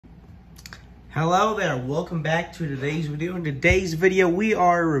Hello there, welcome back to today's video. In today's video, we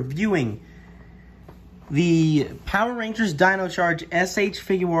are reviewing the Power Rangers Dino Charge SH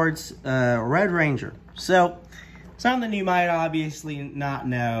Figuarts Red Ranger. So, something you might obviously not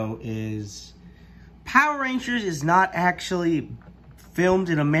know is Power Rangers is not actually filmed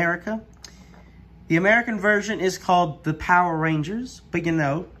in America. The American version is called the Power Rangers, but you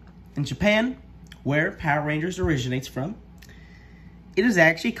know, in Japan, where Power Rangers originates from, it is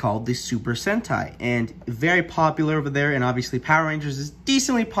actually called the Super Sentai, and very popular over there, and obviously Power Rangers is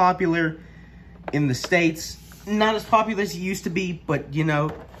decently popular in the States. Not as popular as it used to be, but, you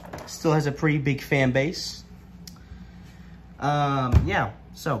know, still has a pretty big fan base. Yeah,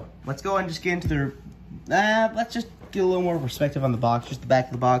 so, let's go ahead and just get into the, let's just get a little more perspective on the box, just the back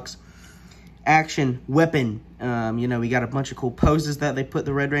of the box. Action, weapon, you know, we got a bunch of cool poses that they put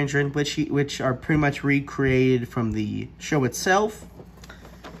the Red Ranger in, which are pretty much recreated from the show itself.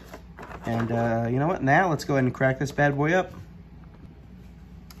 And, you know what? Now, let's go ahead and crack this bad boy up.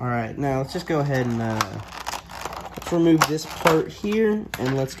 Alright, now let's just go ahead and, let's remove this part here.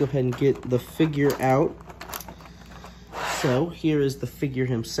 And let's go ahead and get the figure out. So, here is the figure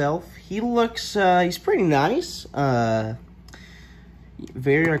himself. He looks, he's pretty nice.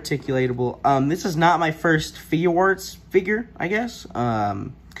 Very articulatable. This is not my first Figuarts figure, I guess.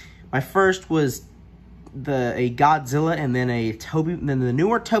 My first was a Godzilla, and then the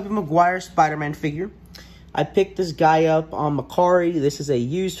newer Tobey Maguire Spider-Man figure. I picked this guy up on Macari. This is a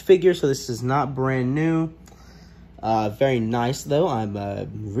used figure, so this is not brand new. Very nice though. I'm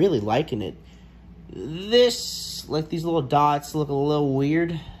really liking it. This, like these little dots, look a little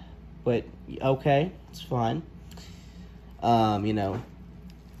weird, but okay, it's fine. You know,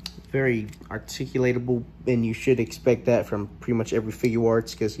 very articulatable, and you should expect that from pretty much every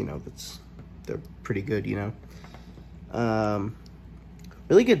Figuarts, because you know they're pretty good, you know.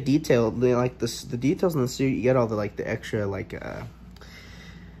 Really good detail. They like the details in the suit. You get all the the extra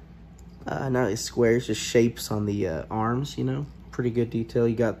not really squares, just shapes on the arms, you know. Pretty good detail.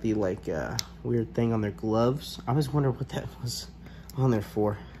 You got the weird thing on their gloves. I always wonder what that was on there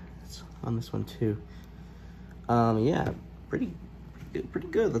for. It's on this one too. Yeah, pretty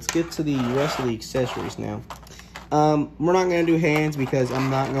good. Let's get to the rest of the accessories now. We're not gonna do hands because I'm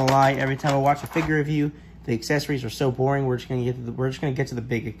not gonna lie. Every time I watch a figure review, the accessories are so boring. We're just gonna get to the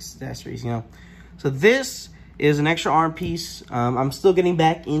big accessories, you know. So this is an extra arm piece. I'm still getting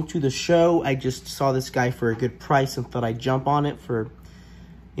back into the show. I just saw this guy for a good price and thought I'd jump on it for,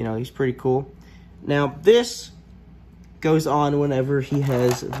 you know, he's pretty cool. Now this goes on whenever he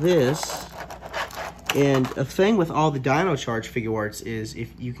has this. And a thing with all the Dino Charge Figuarts is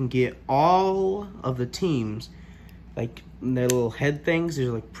if you can get all of the teams, like their little head things, there's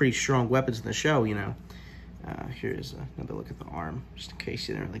like pretty strong weapons in the show, you know. Here's another look at the arm, just in case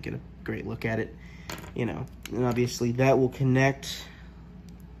you didn't really get a great look at it, you know. And obviously that will connect.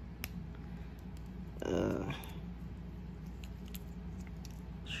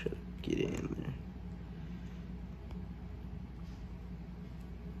 Should get in there.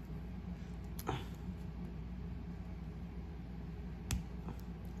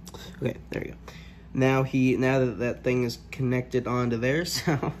 Okay, there you go. Now that thing is connected onto there,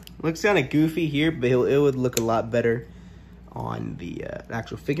 so looks kind of goofy here, but it would look a lot better on the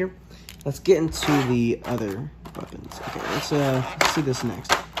actual figure. Let's get into the other weapons. Okay, let's see this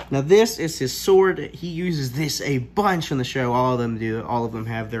next. Now this is his sword. He uses this a bunch in the show. All of them do. All of them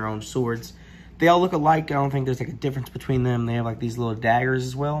have their own swords. They all look alike. I don't think there's like a difference between them. They have like these little daggers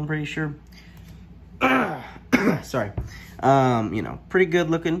as well, I'm pretty sure. Sorry. You know, pretty good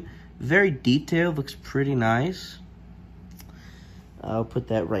looking. Very detailed, looks pretty nice. I'll put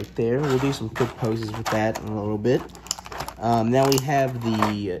that right there. We'll do some quick poses with that in a little bit. Now we have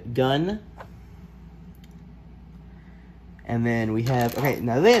the gun. And then we have, okay,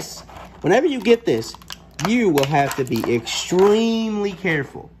 now this, whenever you get this, you will have to be extremely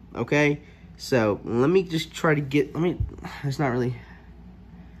careful, okay? So, let me just try to get, it's not really,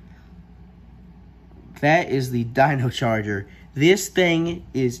 that is the Dino Charger. This thing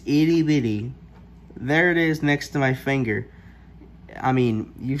is itty bitty. There it is next to my finger. I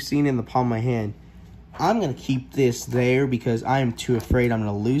mean, you've seen it in the palm of my hand. I'm going to keep this there because I am too afraid I'm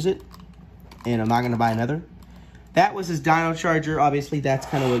going to lose it. And I'm not going to buy another. That was his Dino Charger. Obviously, that's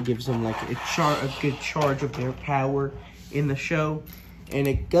kind of what gives them like a good charge of their power in the show. And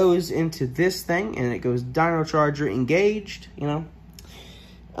it goes into this thing. And it goes Dino Charger engaged, you know.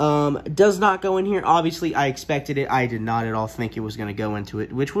 Does not go in here. Obviously, I expected it. I did not at all think it was going to go into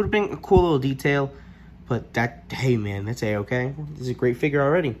it, which would have been a cool little detail. But that, hey man, that's A-okay. This is a great figure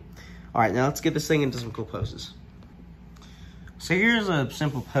already. Alright, now let's get this thing into some cool poses. So here's a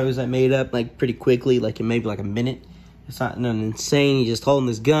simple pose I made up like pretty quickly, like in maybe like a minute. It's not nothing insane. He's just holding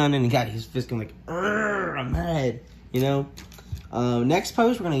this gun and he got his fist going like, I'm mad, you know. Next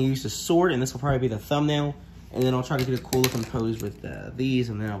pose, we're gonna use the sword, and this will probably be the thumbnail. And then I'll try to get a cool looking pose with these,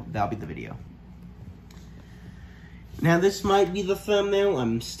 and then that'll be the video. Now this might be the thumbnail.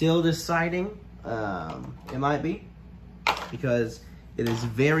 I'm still deciding. It might be, because it is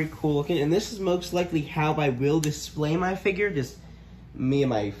very cool looking, and this is most likely how I will display my figure. Just me and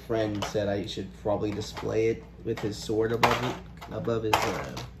my friend said I should probably display it with his sword above it, above his.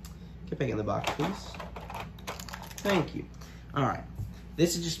 Get back in the box, please. Thank you. All right,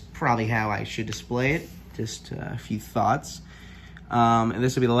 this is just probably how I should display it. Just a few thoughts. And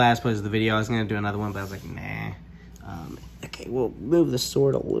this will be the last pose of the video. I was gonna do another one, but I was like, nah. Okay, we'll move the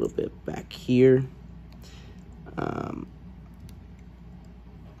sword a little bit back here.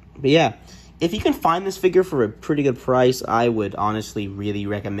 But yeah, if you can find this figure for a pretty good price, I would honestly really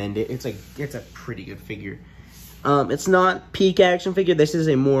recommend it. It's a pretty good figure. It's not peak action figure. This is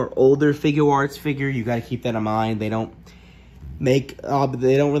a more older Figuarts figure. You got to keep that in mind. They don't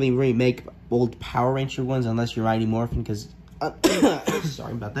really remake old Power Ranger ones unless you're Mighty Morphin, because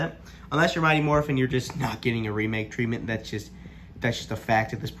sorry about that. Unless you're Mighty Morphin, you're just not getting a remake treatment. That's just a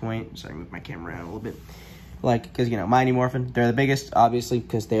fact at this point. Sorry, move my camera around a little bit. Like, because you know, Mighty Morphin, they're the biggest, obviously,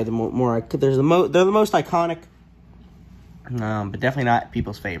 because they're the they're the most iconic. But definitely not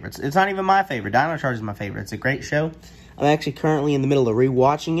people's favorites. It's not even my favorite. Dino Charge is my favorite. It's a great show. I'm actually currently in the middle of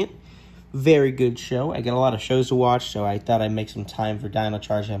rewatching it. Very good show. I get a lot of shows to watch, so I thought I'd make some time for Dino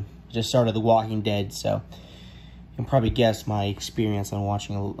Charge. I just started The Walking Dead, so you can probably guess my experience on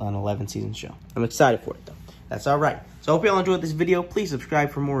watching an 11-season show. I'm excited for it, though. That's all right. So I hope you all enjoyed this video. Please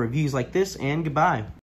subscribe for more reviews like this, and goodbye.